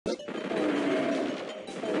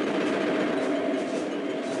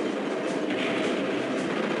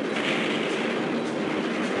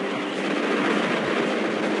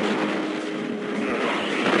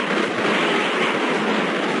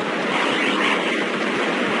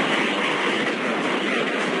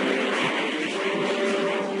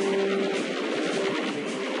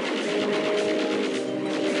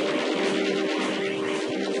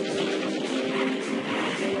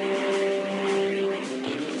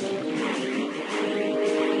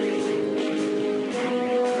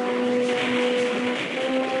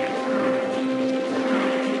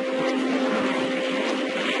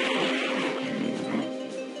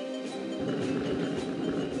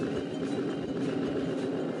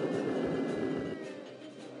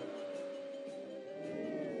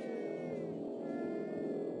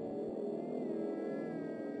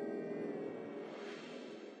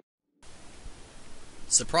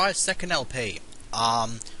Surprise second LP. I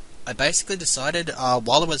basically decided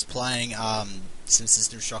while I was playing some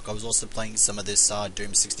System Shock, I was also playing some of this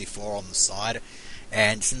Doom 64 on the side,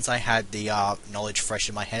 and since I had the knowledge fresh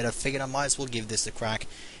in my head, I figured I might as well give this a crack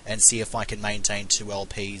and see if I can maintain 2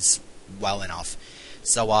 LPs well enough.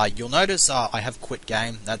 So you'll notice I have quit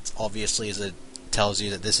game. That obviously tells you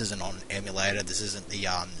that this isn't on emulator. This isn't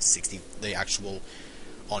the actual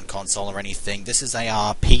on console or anything. This is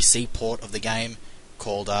a PC port of the game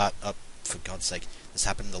called for God's sake, this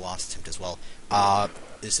happened in the last attempt as well.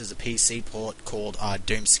 This is a PC port called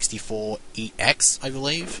Doom 64 EX, I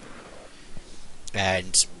believe,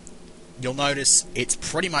 and you'll notice it's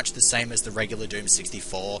pretty much the same as the regular Doom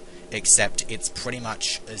 64, except it's pretty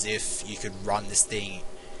much as if you could run this thing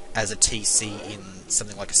as a TC in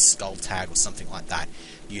something like a Skull Tag or something like that.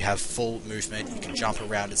 You have full movement, you can jump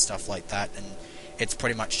around and stuff like that, and it's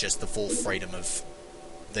pretty much just the full freedom of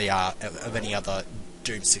any other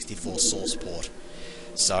Doom 64 source port.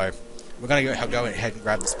 So we're going to go ahead and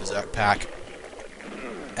grab this Berserk pack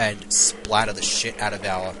and splatter the shit out of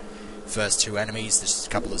our first 2 enemies. There's a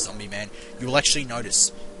couple of zombie men. You will actually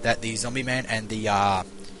notice that the zombie man and the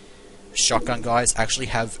shotgun guys actually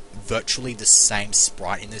have virtually the same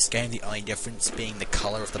sprite in this game, the only difference being the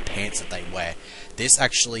color of the pants that they wear. This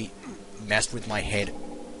actually messed with my head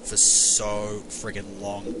for so friggin'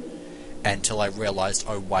 long until I realized,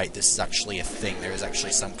 oh wait, this is actually a thing. There is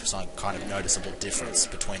actually some kind of noticeable difference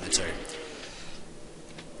between the two.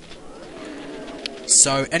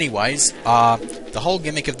 So anyways, the whole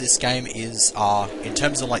gimmick of this game is, in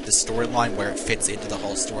terms of like the storyline, where it fits into the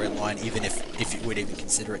whole storyline, even if you would even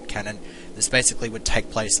consider it canon, this basically would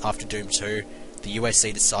take place after Doom 2. The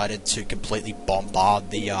USC decided to completely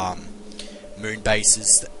bombard the moon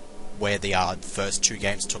bases where the first 2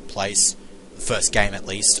 games took place. The first game at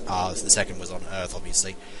least, the second was on Earth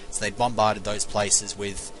obviously. So they bombarded those places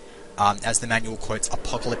with, as the manual quotes,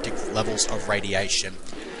 apocalyptic levels of radiation.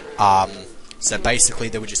 So basically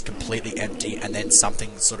they were just completely empty, and then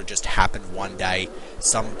something sort of just happened one day.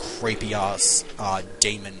 Some creepy ass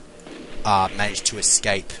demon managed to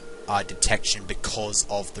escape detection because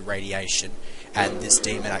of the radiation, and this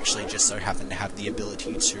demon actually just so happened to have the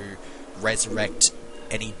ability to resurrect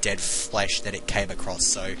any dead flesh that it came across.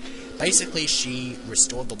 So basically she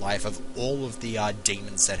restored the life of all of the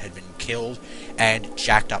demons that had been killed and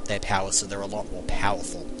jacked up their power, so they're a lot more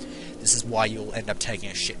powerful. This is why you'll end up taking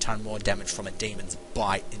a shit ton more damage from a demon's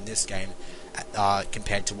bite in this game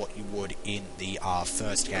compared to what you would in the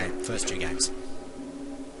first 2 games.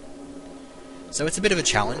 So it's a bit of a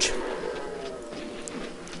challenge,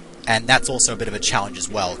 and that's also a bit of a challenge as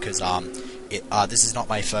well, because this is not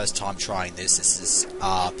my first time trying this. This is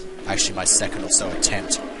actually my second or so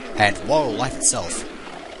attempt, and whoa, life itself.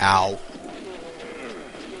 Ow.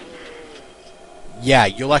 Yeah,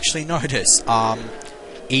 you'll actually notice,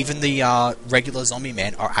 even the regular zombie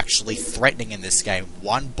men are actually threatening in this game.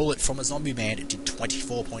 1 bullet from a zombie man did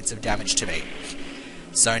 24 points of damage to me.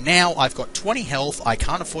 So now I've got 20 health, I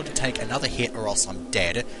can't afford to take another hit or else I'm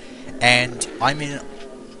dead, and I'm in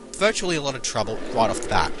virtually a lot of trouble right off the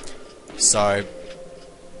bat. So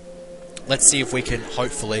let's see if we can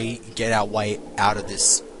hopefully get our way out of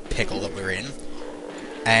this pickle that we're in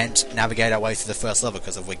and navigate our way through the first level,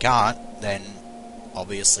 because if we can't, then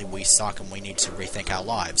obviously we suck and we need to rethink our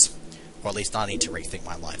lives. Or at least I need to rethink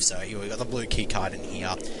my life. So we've got the blue key card in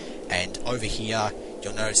here, and over here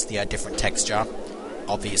you'll notice the different texture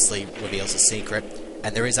obviously reveals a secret,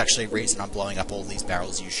 and there is actually a reason I'm blowing up all these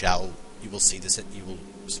barrels. You will see this, you will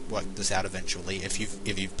work this out eventually. If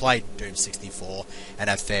you've played Doom 64 and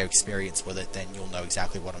have fair experience with it, then you'll know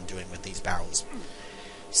exactly what I'm doing with these barrels.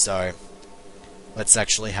 So let's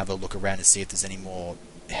actually have a look around and see if there's any more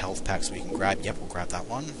health packs we can grab. Yep, we'll grab that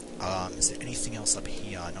one. Is there anything else up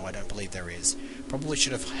here? No, I don't believe there is. Probably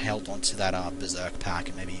should have held on to that Berserk pack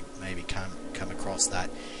and maybe come across that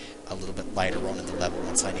a little bit later on in the level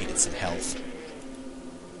once I needed some health.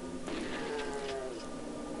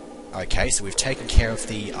 Okay, so we've taken care of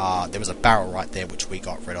the, there was a barrel right there which we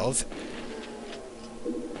got rid of.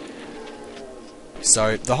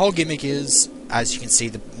 So the whole gimmick is, as you can see,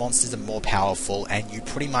 the monsters are more powerful, and you're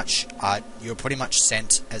pretty much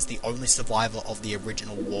sent as the only survivor of the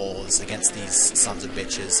original wars against these sons of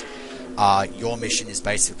bitches. Your mission is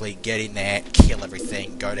basically get in there, kill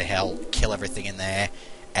everything, go to hell, kill everything in there,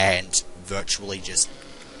 and virtually just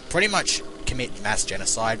pretty much commit mass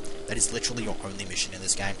genocide. That is literally your only mission in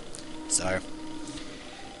this game. So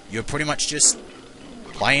you're pretty much just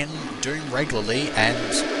playing Doom regularly, and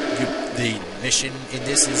the mission in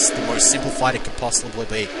this is the most simplified it could possibly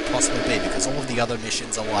be, because all of the other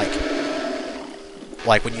missions are like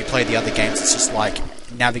when you play the other games, it's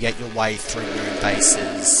navigate your way through moon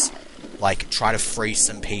bases, like try to free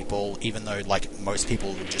some people, even though like most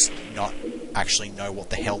people would just not actually know what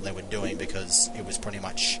the hell they were doing, because it was pretty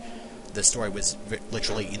much, the story was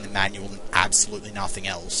literally in the manual and absolutely nothing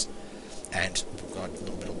else. And got a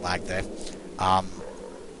little bit of lag there.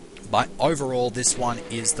 But overall, this one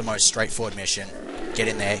is the most straightforward mission. Get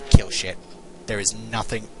in there, kill shit. There is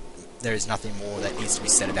nothing more that needs to be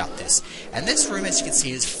said about this. And this room, as you can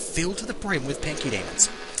see, is filled to the brim with pinky demons.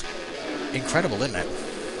 Incredible, isn't it?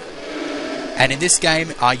 And in this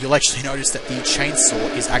game, you'll actually notice that the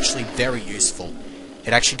chainsaw is actually very useful.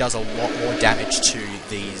 It actually does a lot more damage to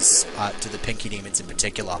these, to the pinky demons in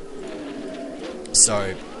particular.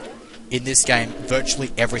 So, in this game,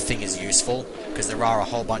 virtually everything is useful, because there are a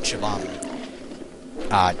whole bunch of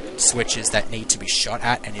switches that need to be shot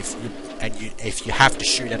at, and if you have to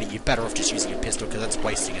shoot at it, you're better off just using a pistol, because that's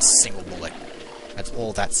wasting a single bullet. That's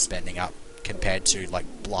all that's spending up, compared to like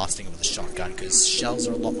blasting it with a shotgun, because shells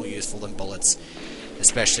are a lot more useful than bullets,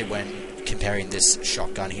 especially when comparing this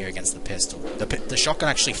shotgun here against the pistol. The shotgun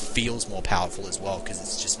actually feels more powerful as well, because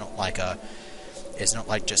it's just not like a, it's not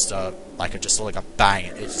like just a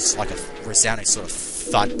bang. It's just like a resounding sort of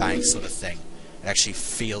thud bang sort of thing. It actually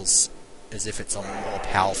feels as if it's a more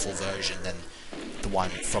powerful version than the one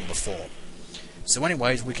from before. So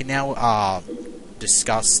anyways, we can now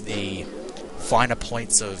discuss the finer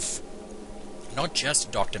points of not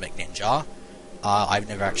just Dr. McNinja. I've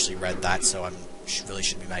never actually read that, so I really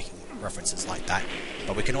shouldn't be making references like that.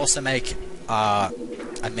 But we can also make a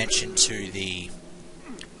mention to the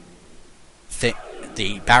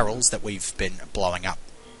barrels that we've been blowing up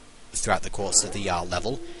throughout the course of the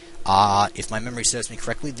level. If my memory serves me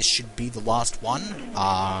correctly, this should be the last one.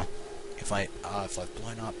 If I've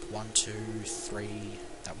blown up 1, 2, 3,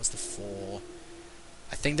 that was the 4.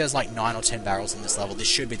 I think there's like 9 or 10 barrels in this level. This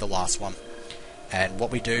should be the last one. And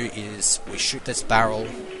what we do is we shoot this barrel,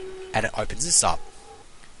 and it opens this up.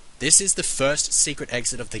 This is the first secret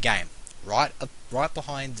exit of the game, right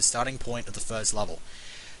behind the starting point of the first level.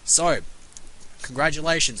 So,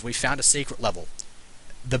 congratulations, we found a secret level.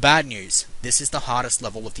 The bad news, this is the hardest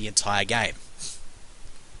level of the entire game.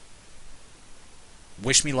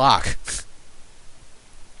 Wish me luck.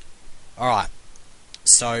 Alright,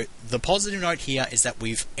 so the positive note here is that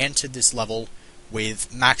we've entered this level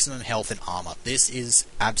with maximum health and armor. This is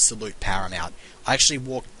absolute paramount. I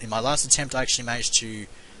actually in my last attempt, I actually managed to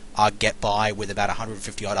get by with about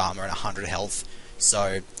 150 odd armor and 100 health.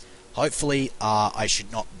 So, hopefully, I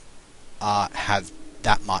should not have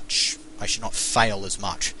that much. I should not fail as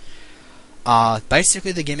much.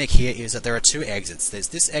 Basically, the gimmick here is that there are 2 exits. There's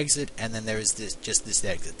this exit, and then there is just this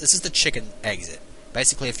exit. This is the chicken exit.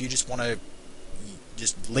 Basically, if you just want to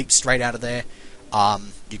just leap straight out of there,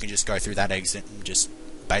 you can just go through that exit and just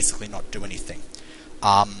basically not do anything.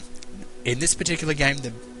 In this particular game,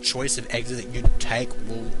 the choice of exit that you take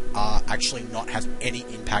will actually not have any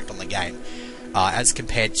impact on the game. As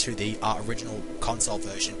compared to the original console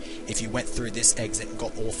version, if you went through this exit and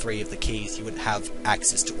got all 3 of the keys, you would have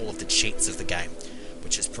access to all of the cheats of the game,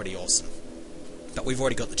 which is pretty awesome. But we've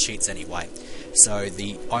already got the cheats anyway, so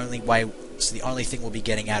the only thing we'll be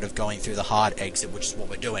getting out of going through the hard exit, which is what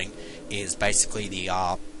we're doing, is basically the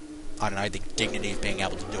the dignity of being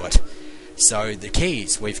able to do it. So the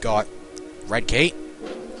keys, we've got red key.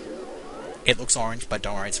 It looks orange, but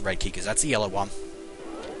don't worry, it's a red key because that's the yellow one.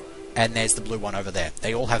 And there's the blue one over there.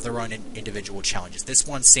 They all have their own individual challenges. This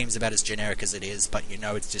one seems about as generic as it is, but you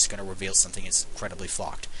know it's just going to reveal something that's incredibly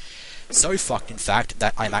fucked. So fucked, in fact,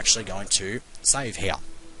 that I'm actually going to save here.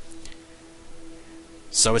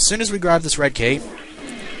 So as soon as we grab this red key,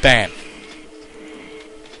 bam.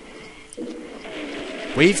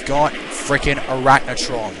 We've got frickin'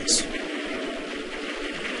 arachnotrons.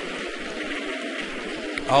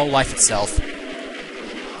 Oh, life itself.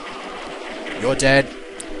 You're dead.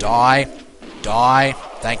 Die. Die.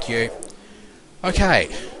 Thank you. Okay.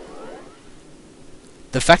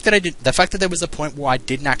 The fact that there was a point where I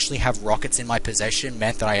didn't actually have rockets in my possession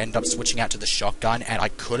meant that I ended up switching out to the shotgun, and I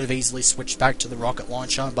could have easily switched back to the rocket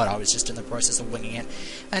launcher, but I was just in the process of winging it,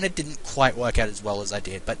 and it didn't quite work out as well as I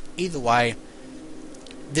did. But either way,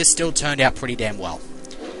 this still turned out pretty damn well.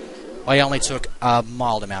 I only took a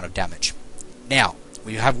mild amount of damage. Now,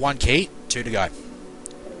 we have 1 key, 2 to go.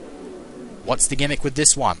 What's the gimmick with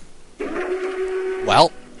this one?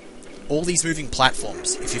 Well, all these moving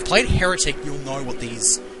platforms. If you've played Heretic, you'll know what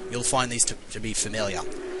you'll find these to be familiar.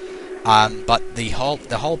 But the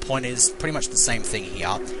whole point is pretty much the same thing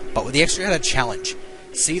here, but with the extra added challenge.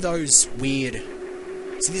 See these weird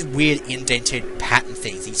indented pattern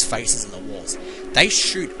things, these faces in the walls. They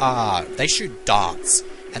shoot darts,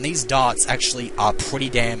 And these darts actually are pretty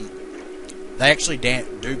damn... They actually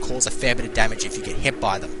do cause a fair bit of damage if you get hit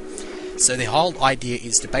by them. So the whole idea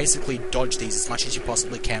is to basically dodge these as much as you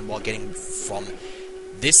possibly can while getting from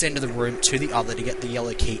this end of the room to the other to get the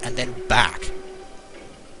yellow key, and then back.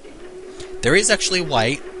 There is actually a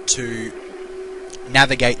way to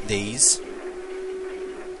navigate these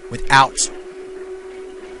without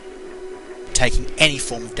taking any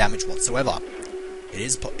form of damage whatsoever. It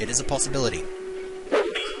is a possibility.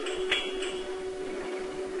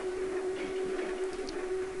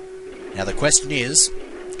 Now the question is,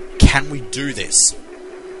 can we do this?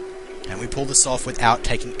 Can we pull this off without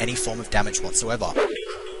taking any form of damage whatsoever?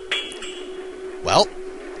 Well,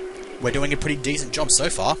 we're doing a pretty decent job so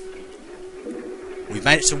far. We've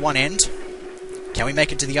made it to one end. Can we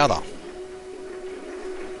make it to the other?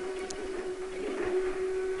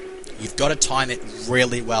 You've got to time it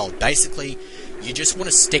really well. Basically, you just want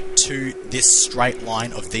to stick to this straight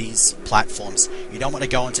line of these platforms. You don't want to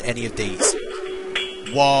go into any of these.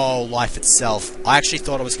 Whoa, life itself. I actually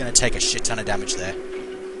thought I was going to take a shit ton of damage there.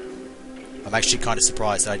 I'm actually kind of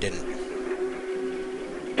surprised that I didn't.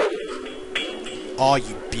 Oh,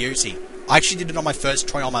 you beauty. I actually did it on my first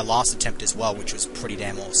try on my last attempt as well, which was pretty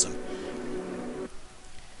damn awesome.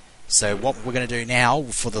 So what we're going to do now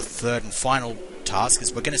for the third and final task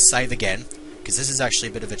is we're going to save again, because this is actually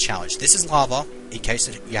a bit of a challenge. This is lava, in case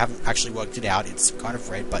you haven't actually worked it out. It's kind of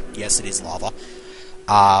red, but yes, it is lava.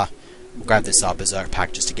 We'll grab this Berserk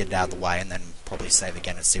pack just to get it out of the way, and then probably save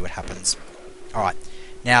again and see what happens. Alright,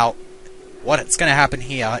 now, what's going to happen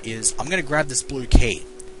here is I'm going to grab this blue key,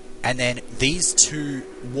 and then these two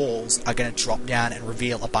walls are going to drop down and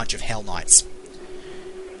reveal a bunch of Hell Knights.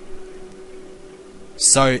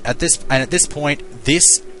 So at this point,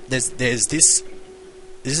 there's this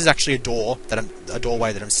is actually a doorway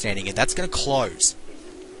that I'm standing in. That's going to close,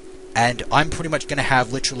 and I'm pretty much going to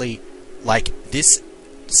have literally like this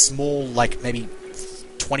small, like maybe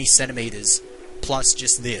 20 centimeters plus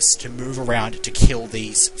just this to move around to kill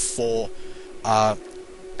these four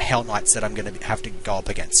Hell Knights that I'm going to have to go up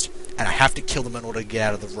against. And I have to kill them in order to get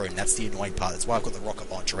out of the room. That's the annoying part. That's why I've got the rocket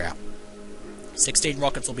launcher out. 16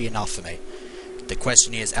 rockets will be enough for me. The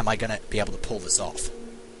question is, am I going to be able to pull this off?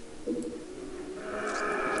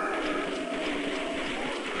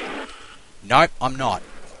 Nope, I'm not.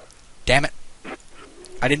 Damn it.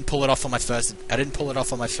 I didn't pull it off on my first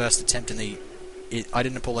attempt in the... I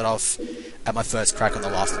didn't pull it off at my first crack on the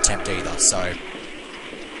last attempt either, so...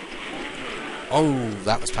 Oh,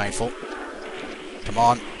 that was painful. Come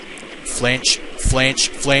on. Flinch, flinch,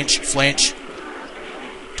 flinch, flinch.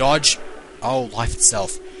 Dodge. Oh, life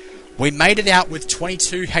itself. We made it out with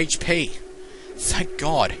 22 HP. Thank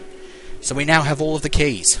God. So we now have all of the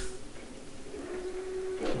keys.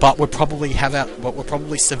 But we're probably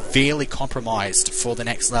severely compromised for the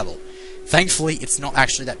next level. Thankfully, it's not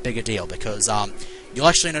actually that big a deal, because you'll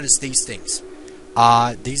actually notice these things.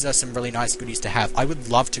 These are some really nice goodies to have. I would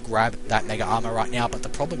love to grab that Mega Armor right now, but the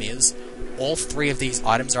problem is, all three of these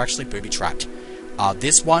items are actually booby-trapped.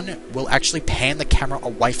 This one will actually pan the camera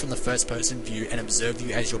away from the first-person view and observe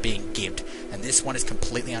you as you're being gibbed, and this one is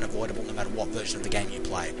completely unavoidable no matter what version of the game you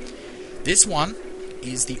play. This one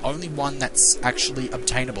is the only one that's actually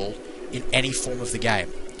obtainable in any form of the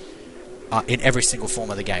game. In every single form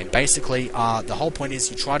of the game. Basically, the whole point is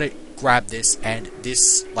you try to grab this, and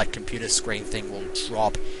this like computer screen thing will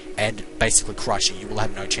drop and basically crush you. You will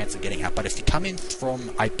have no chance of getting out. But if you come in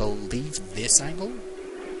from, I believe, this angle,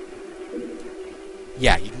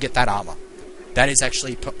 yeah, you can get that armor. That is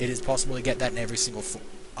actually, it is possible to get that in every single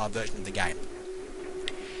version of the game.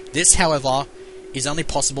 This, however, is only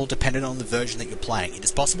possible dependent on the version that you're playing. It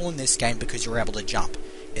is possible in this game because you're able to jump.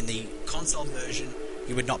 In the console version,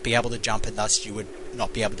 you would not be able to jump, and thus you would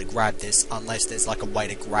not be able to grab this unless there's like a way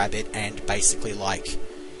to grab it, and basically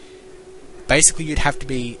you'd have to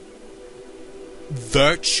be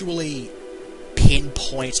virtually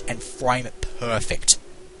pinpoint and frame it perfect.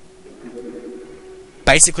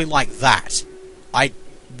 Basically like that. I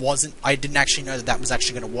didn't actually know that was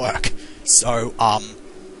actually going to work. So,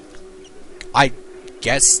 I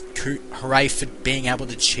guess, hooray for being able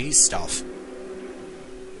to cheese stuff.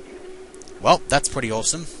 Well, that's pretty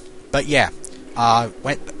awesome. But yeah,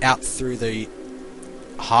 went out through the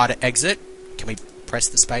harder exit. Can we press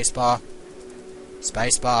the spacebar?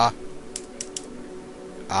 Spacebar.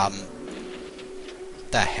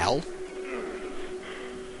 The hell?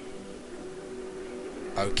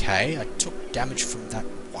 Okay, I took damage from that.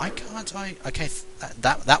 Why can't I? Okay,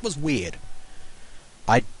 that was weird.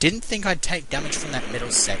 I didn't think I'd take damage from that middle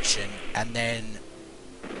section, and then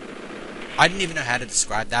I didn't even know how to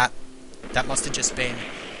describe that. That must have just been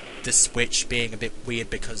the switch being a bit weird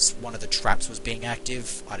because one of the traps was being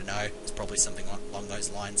active. I don't know, it's probably something along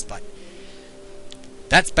those lines, but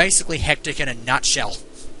that's basically Hectic in a nutshell.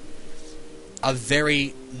 A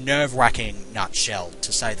very nerve-wracking nutshell,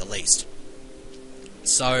 to say the least.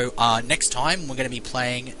 So, next time we're going to be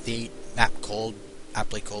playing the map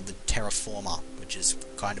aptly called the Terraformer, which is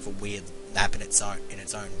kind of a weird map in its own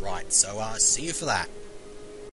right. So, see you for that.